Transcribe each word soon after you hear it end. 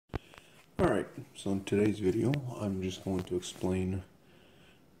Alright, so in today's video, I'm just going to explain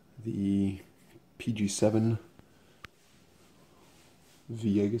the PG-7V,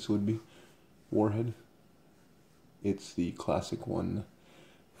 I guess it would be, warhead. It's the classic one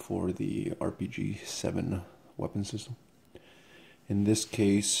for the RPG-7 weapon system. In this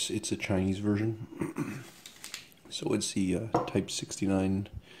case, it's a Chinese version. So it's the Type 69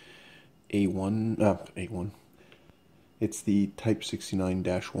 A1. It's the Type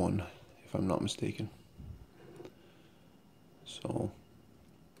 69-1. If I'm not mistaken. So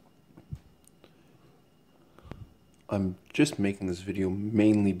I'm just making this video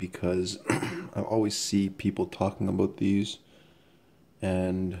mainly because I always see people talking about these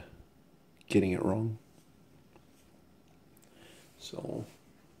and getting it wrong. So,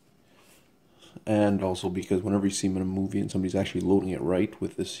 and also because whenever you see them in a movie and somebody's actually loading it right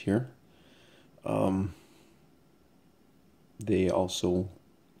with this here, they also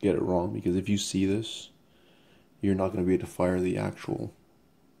get it wrong, because if you see this, you're not going to be able to fire the actual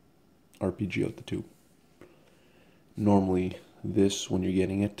RPG out the tube. Normally, this, when you're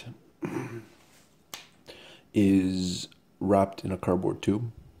getting it, is wrapped in a cardboard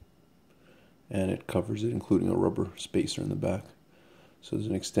tube, and it covers it, including a rubber spacer in the back. So there's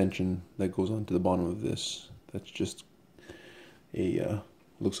an extension that goes onto the bottom of this that's just a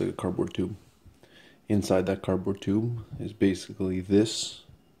looks like a cardboard tube. Inside that cardboard tube is basically this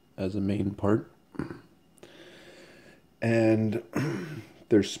as a main part, and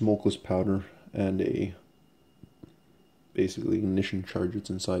there's smokeless powder and a basically ignition charge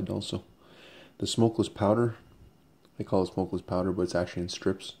that's inside also. The smokeless powder, I call it smokeless powder, but it's actually in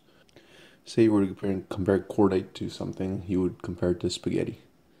strips. Say you were to compare cordite to something, you would compare it to spaghetti,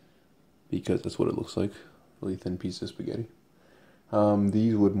 because that's what it looks like, really thin piece of spaghetti.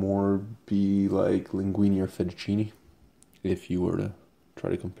 These would more be like linguine or fettuccine, if you were to try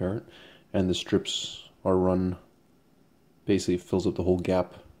to compare it. And the strips are run, basically fills up the whole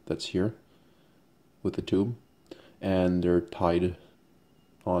gap that's here with the tube, and they're tied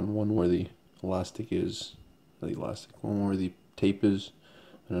on one where the elastic is, one where the tape is,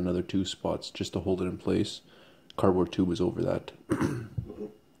 and another two spots just to hold it in place. Cardboard tube is over that.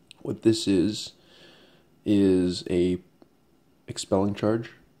 What this is a expelling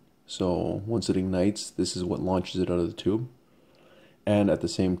charge. So once it ignites, this is what launches it out of the tube. And at the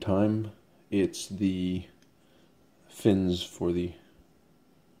same time, it's the fins for the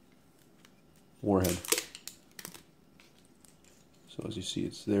warhead. So as you see,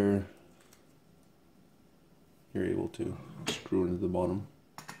 it's there. You're able to screw it into the bottom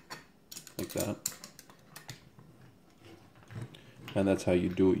like that. And that's how you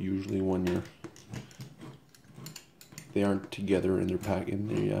do it usually when they aren't together in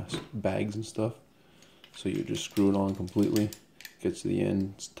their bags and stuff. So you just screw it on completely. Gets to the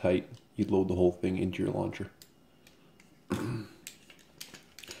end, it's tight, you load the whole thing into your launcher.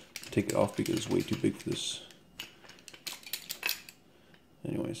 Take it off because it's way too big for this.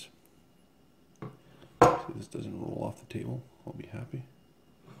 Anyways, so this doesn't roll off the table, I'll be happy.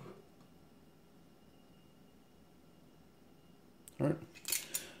 Alright,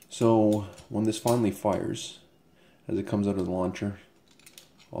 so when this finally fires, as it comes out of the launcher,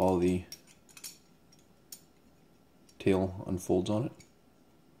 all the tail unfolds on it,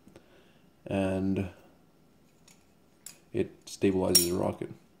 and it stabilizes the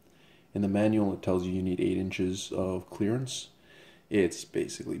rocket. In the manual it tells you need 8 inches of clearance. It's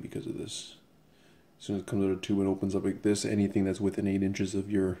basically because of this. As soon as it comes out of the tube and opens up like this, anything that's within 8 inches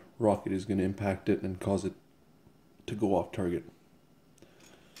of your rocket is going to impact it and cause it to go off target.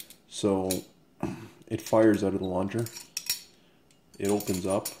 So it fires out of the launcher, it opens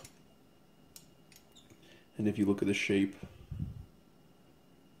up, and if you look at the shape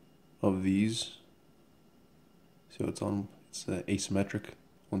of these, so it's asymmetric,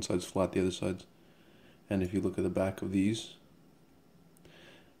 one side's flat, the other side's, and if you look at the back of these,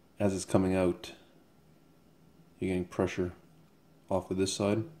 as it's coming out, you're getting pressure off of this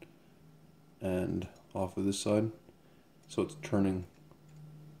side and off of this side, so it's turning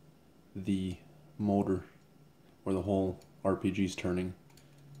the motor, or the whole RPG is turning,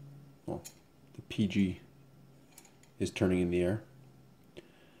 well, the PG is turning in the air,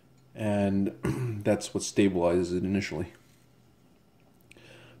 and that's what stabilizes it initially.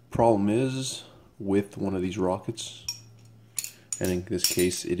 Problem is with one of these rockets, and in this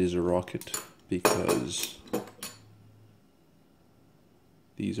case it is a rocket because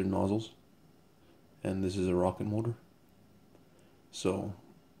these are nozzles and this is a rocket motor, so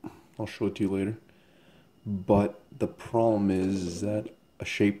I'll show it to you later. But the problem is that a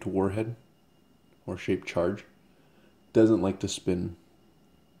shaped warhead or shaped charge doesn't like to spin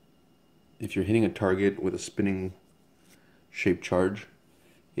if you're hitting a target with a spinning shaped charge,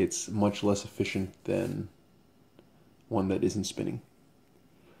 it's much less efficient than one that isn't spinning.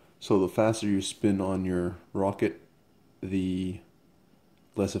 So the faster you spin on your rocket, the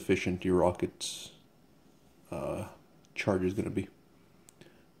less efficient your rocket's charge is going to be.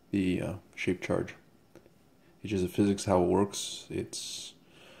 The shaped charge. It's just the physics how it works.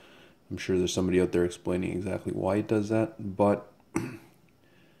 I'm sure there's somebody out there explaining exactly why it does that, but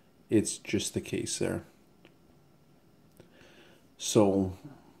it's just the case there. So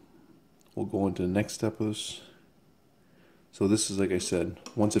we'll go into the next step of this. So this is, like I said,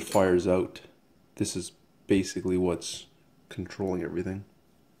 once it fires out, this is basically what's controlling everything.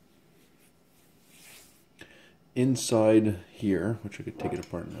 Inside here, which I could take it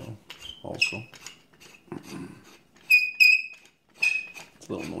apart now also. It's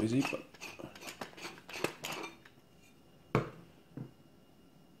a little noisy, but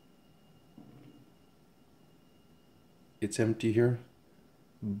it's empty here,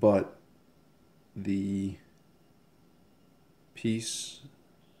 but the piece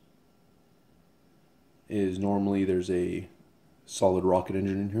is normally there's a solid rocket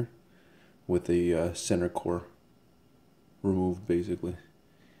engine in here with a center core removed basically.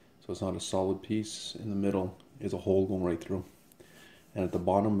 So it's not a solid piece. In the middle is a hole going right through. And at the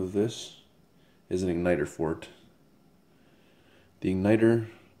bottom of this is an igniter for it. The igniter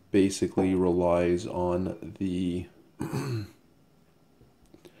basically relies on the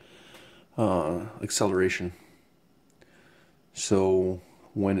acceleration. So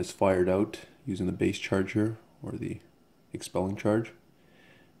when it's fired out using the base charge here, or the expelling charge,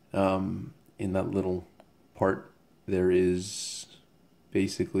 in that little part there is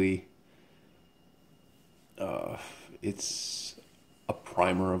basically it's a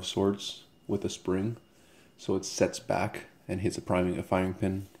primer of sorts with a spring, so it sets back and hits a firing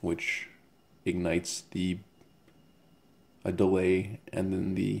pin, which ignites a delay and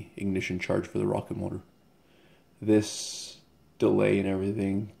then the ignition charge for the rocket motor. This delay and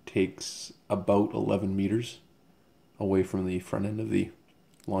everything takes about 11 meters away from the front end of the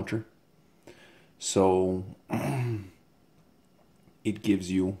launcher, so it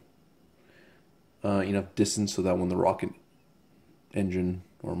gives you enough distance so that when the rocket engine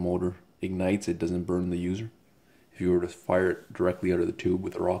or motor ignites, it doesn't burn the user. If you were to fire it directly out of the tube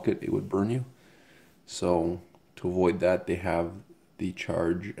with a rocket, it would burn you. So to avoid that, they have the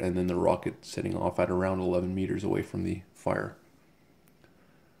charge and then the rocket setting off at around 11 meters away from the fire.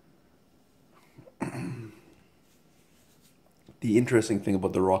 The interesting thing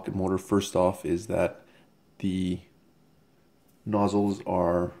about the rocket motor, first off, is that the nozzles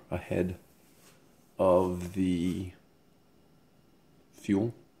are ahead of the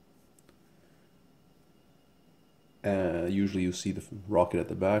fuel. Usually you see the rocket at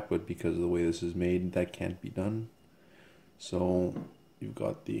the back, but because of the way this is made, that can't be done. So you've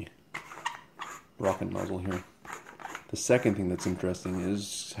got the rocket nozzle here. The second thing that's interesting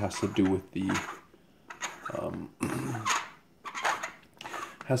has to do with the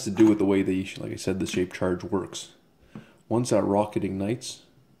way like I said, the shaped charge works. Once that rocket ignites,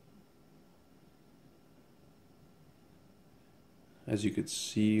 as you could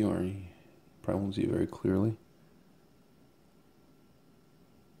see, or you probably won't see it very clearly,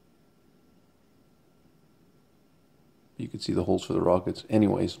 you can see the holes for the rockets.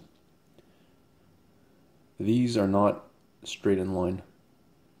 Anyways, these are not straight in line.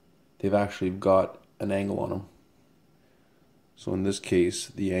 They've actually got an angle on them. So in this case,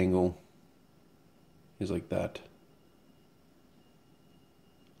 the angle is like that.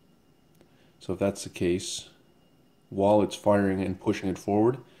 So if that's the case, while it's firing and pushing it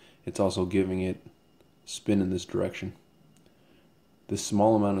forward, it's also giving it spin in this direction. This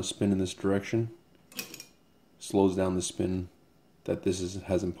small amount of spin in this direction slows down the spin that this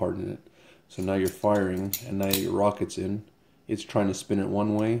has imparted in it. So now you're firing, and now your rocket's in. It's trying to spin it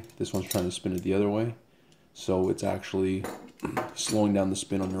one way, this one's trying to spin it the other way. So it's actually slowing down the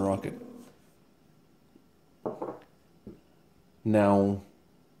spin on your rocket. Now,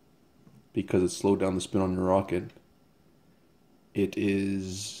 because it's slowed down the spin on your rocket, it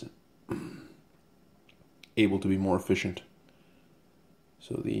is able to be more efficient.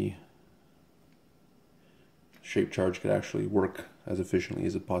 So the shaped charge could actually work as efficiently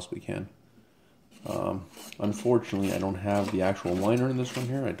as it possibly can. Unfortunately, I don't have the actual liner in this one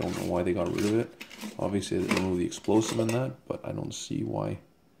here. I don't know why they got rid of it. Obviously, they removed the explosive in that, but I don't see why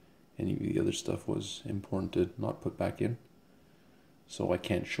any of the other stuff was important to not put back in. So I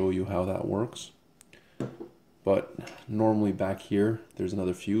can't show you how that works. But normally back here, there's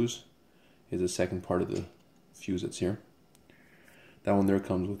another fuse. Is the second part of the fuse that's here. That one there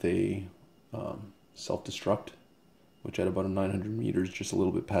comes with a self-destruct, which at about 900 meters, just a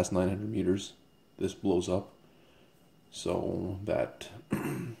little bit past 900 meters, this blows up. So that,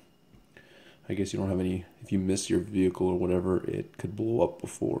 I guess you don't have any, if you miss your vehicle or whatever, it could blow up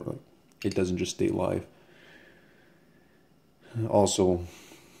before. Like, it doesn't just stay live. Also,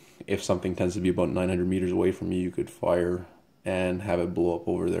 if something tends to be about 900 meters away from you, you could fire and have it blow up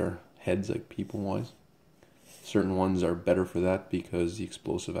over their heads, like people-wise. Certain ones are better for that because the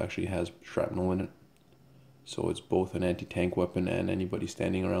explosive actually has shrapnel in it. So it's both an anti-tank weapon, and anybody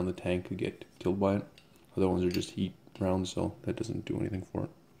standing around the tank could get killed by it. Other ones are just heat rounds, so that doesn't do anything for it.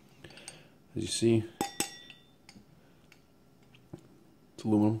 As you see, it's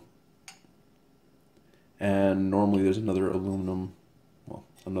aluminum. And normally there's another aluminum, well,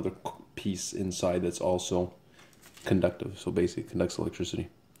 another piece inside that's also conductive, so basically it conducts electricity.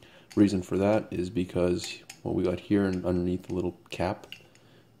 Reason for that is because what we got here and underneath the little cap,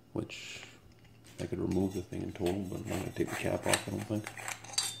 which I could remove the thing in total, but I'm not going to take the cap off, I don't think,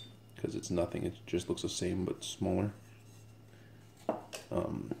 because it's nothing, it just looks the same but smaller.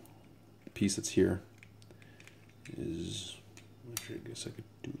 The piece that's here is, actually I guess I could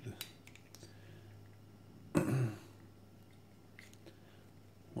do the,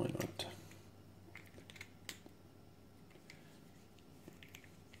 why not?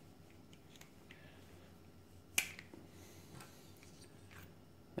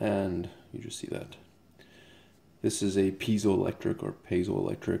 And you just see that. This is a piezoelectric or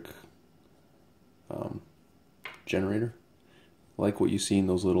piezoelectric generator. Like what you see in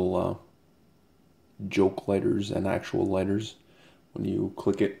those little joke lighters and actual lighters. When you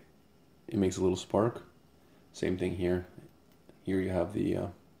click it, it makes a little spark. Same thing here. Here you have the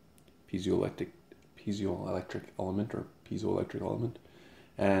piezoelectric element or piezoelectric element.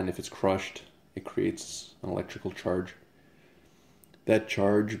 And if it's crushed, it creates an electrical charge. That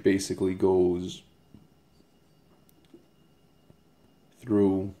charge basically goes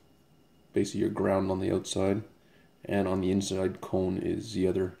through basically your ground on the outside, and on the inside cone is the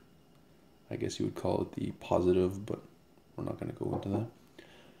other, I guess you would call it the positive, but we're not going to go into that.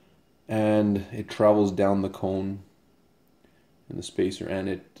 And it travels down the cone in the spacer, and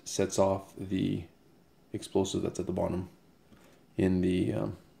it sets off the explosive that's at the bottom in the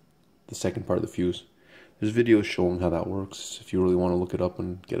second part of the fuse. There's videos showing how that works. If you really want to look it up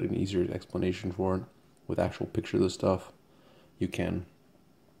and get an easier explanation for it with actual pictures of stuff, you can.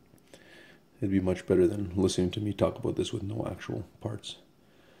 It'd be much better than listening to me talk about this with no actual parts.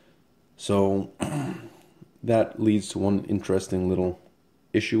 So that leads to one interesting little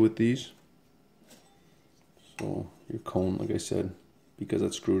issue with these. So your cone, like I said, because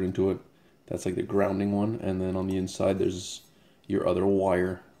that's screwed into it, that's like the grounding one, and then on the inside there's your other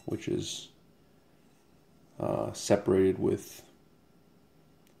wire, which is separated with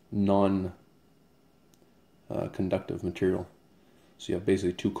non-conductive material. So you have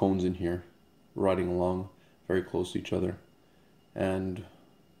basically two cones in here riding along very close to each other and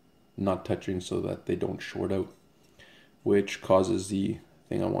not touching so that they don't short out, which causes the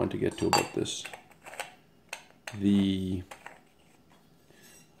thing I wanted to get to about this. A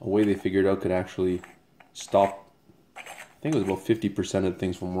way they figured out could actually stop, I think it was about 50% of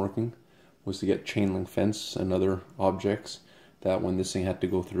things from working, was to get chain link fence and other objects that when this thing had to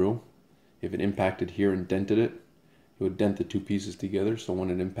go through, if it impacted here and dented it, it would dent the two pieces together, so when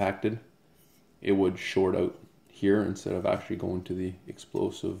it impacted, it would short out here instead of actually going to the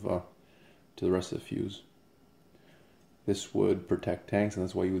explosive, to the rest of the fuse. This would protect tanks, and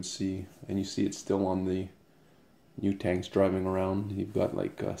that's why you would see, and you see it still on the new tanks driving around, you've got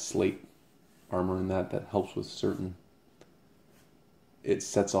like slate armor in that helps with certain, it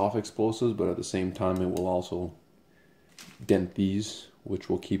sets off explosives, but at the same time it will also dent these, which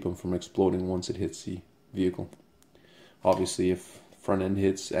will keep them from exploding once it hits the vehicle. Obviously if front end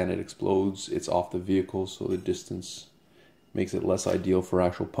hits and it explodes, it's off the vehicle, so the distance makes it less ideal for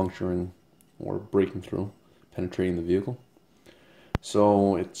actual puncturing or breaking through, penetrating the vehicle.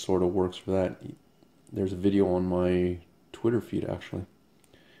 So it sort of works for that. There's a video on my Twitter feed actually,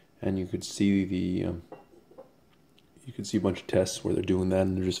 and you could see you could see a bunch of tests where they're doing that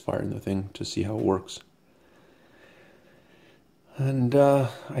and they're just firing the thing to see how it works. And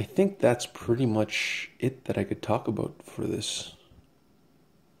I think that's pretty much it that I could talk about for this.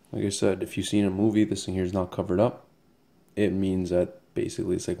 Like I said, if you've seen a movie, this thing here is not covered up. It means that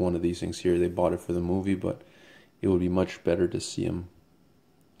basically it's like one of these things here. They bought it for the movie, but it would be much better to see them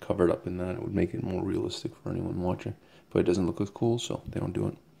covered up in that. It would make it more realistic for anyone watching. But it doesn't look as cool, so they don't do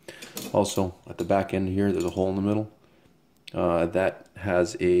it. Also, at the back end here, there's a hole in the middle. That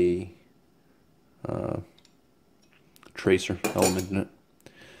has a tracer element in it.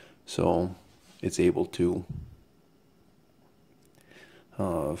 So it's able to,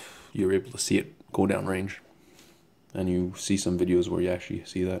 you're able to see it go down range. And you see some videos where you actually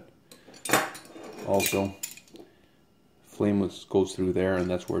see that. Also, flame goes through there,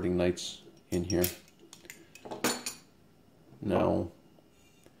 and that's where it ignites in here. Now,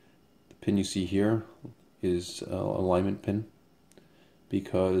 the pin you see here is an alignment pin,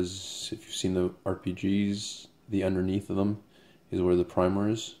 because if you've seen the RPGs, the underneath of them is where the primer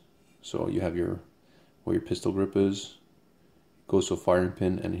is. So you have where your pistol grip is, goes to a firing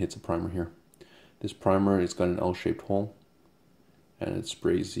pin, and it hits a primer here. This primer, it's got an L-shaped hole, and it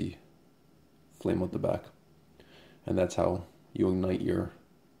sprays the flame out the back. And that's how you ignite your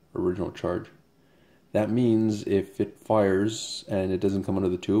original charge. That means if it fires and it doesn't come out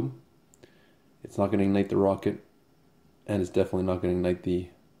of the tube, it's not going to ignite the rocket, and it's definitely not going to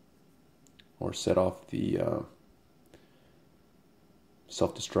ignite or set off the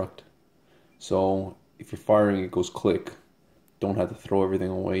self-destruct. So if you're firing, it goes click. Don't have to throw everything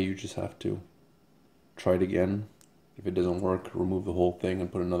away, you just have to try it again. If it doesn't work, remove the whole thing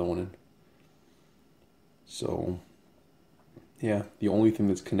and put another one in. So yeah, the only thing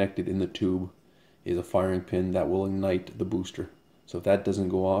that's connected in the tube is a firing pin that will ignite the booster. So if that doesn't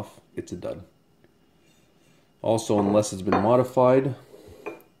go off, it's a dud. Also, unless it's been modified,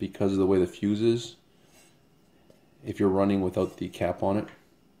 because of the way the fuse is, if you're running without the cap on it,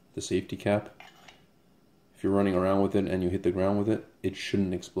 the safety cap, if you're running around with it and you hit the ground with it, it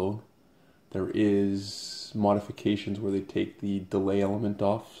shouldn't explode. There is modifications where they take the delay element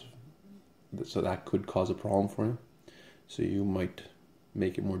off, so that could cause a problem for you. So you might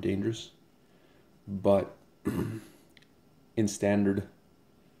make it more dangerous. But in standard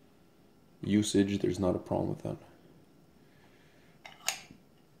usage, there's not a problem with that.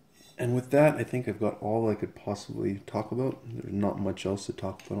 And with that, I think I've got all I could possibly talk about. There's not much else to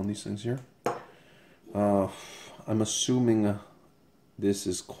talk about on these things here. I'm assuming this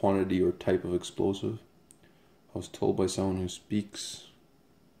is quantity or type of explosive. I was told by someone who speaks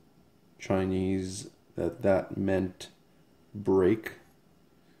Chinese that meant break,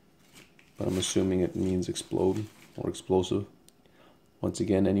 but I'm assuming it means explode or explosive. Once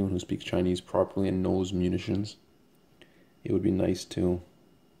again, anyone who speaks Chinese properly and knows munitions, it would be nice to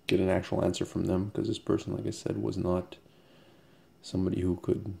get an actual answer from them, because this person, like I said, was not somebody who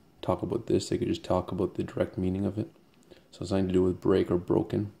could talk about this. They could just talk about the direct meaning of it. So something to do with break or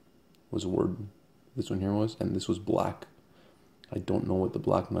broken was a word this one here was, and this was black. I don't know what the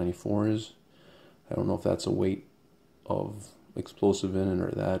black 94 is. I don't know if that's a weight of explosive in it,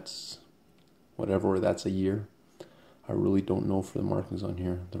 or that's whatever, or that's a year. I really don't know for the markings on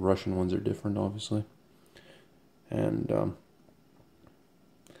here. The Russian ones are different, obviously. And I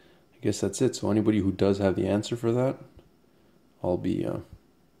guess that's it. So anybody who does have the answer for that, I'll be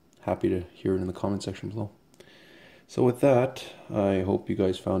happy to hear it in the comment section below. So with that, I hope you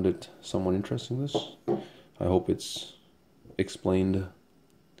guys found it somewhat interesting, this. I hope it's explained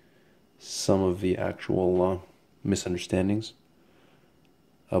some of the actual misunderstandings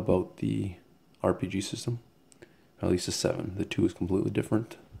about the RPG system. At least the 7. The 2 is completely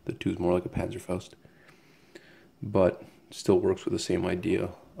different. The 2 is more like a Panzerfaust. But still works with the same idea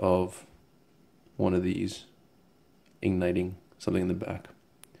of one of these igniting something in the back.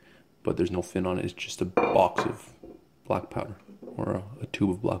 But there's no fin on it. It's just a box of black powder, or a tube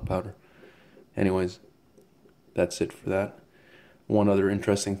of black powder. Anyways, that's it for that. One other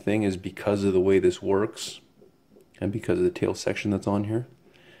interesting thing is, because of the way this works, and because of the tail section that's on here,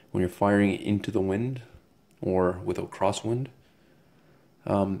 when you're firing into the wind, or without crosswind,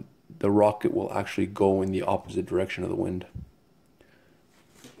 the rocket will actually go in the opposite direction of the wind.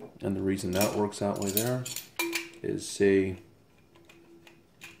 And the reason that works that way there is, say,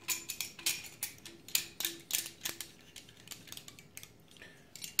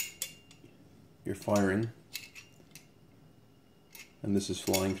 you're firing, and this is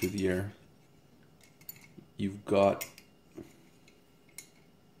flying through the air. You've got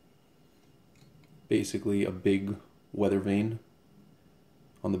basically a big weather vane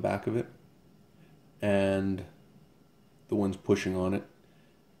on the back of it, and the wind's pushing on it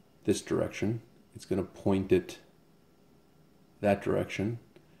this direction. It's going to point it that direction,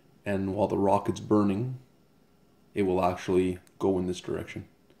 and while the rocket's burning, it will actually go in this direction.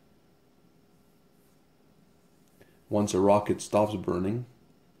 Once a rocket stops burning,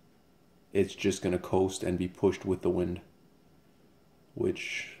 it's just going to coast and be pushed with the wind,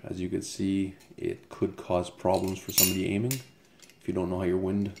 which, as you can see, it could cause problems for somebody aiming if you don't know how your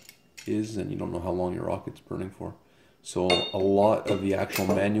wind is and you don't know how long your rocket's burning for. So a lot of the actual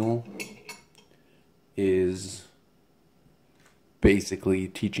manual is basically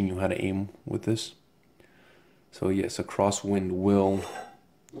teaching you how to aim with this. So yes, a crosswind will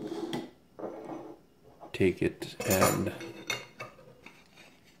take it and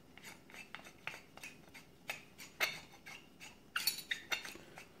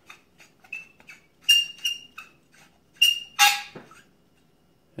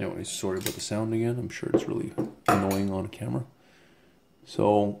anyways, sorry about the sound again. I'm sure it's really annoying on camera.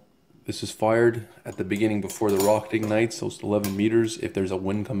 So this is fired at the beginning before the rocket ignites, so it's 11 meters. If there's a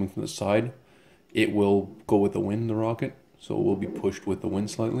wind coming from the side, it will go with the wind, the rocket, so it will be pushed with the wind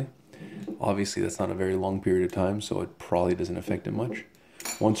slightly. Obviously that's not a very long period of time, so it probably doesn't affect it much.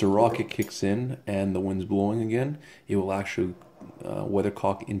 Once a rocket kicks in and the wind's blowing again, it will actually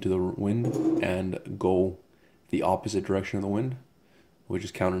weathercock into the wind and go the opposite direction of the wind, which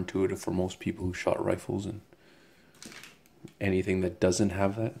is counterintuitive for most people who shot rifles and anything that doesn't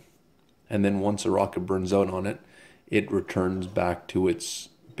have that. And then once a rocket burns out on it, it returns back to its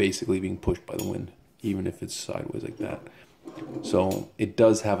basically being pushed by the wind, even if it's sideways like that. So it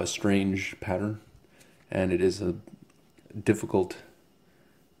does have a strange pattern, and it is a difficult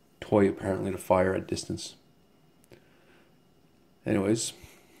toy apparently to fire at distance. Anyways,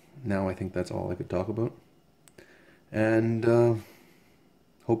 now I think that's all I could talk about. And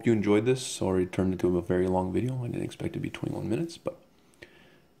hope you enjoyed this. Sorry it turned into a very long video. I didn't expect it to be 21 minutes, but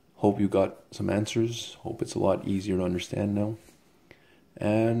hope you got some answers. Hope it's a lot easier to understand now.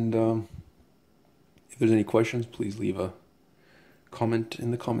 And if there's any questions, please leave a comment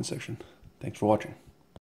in the comment section. Thanks for watching.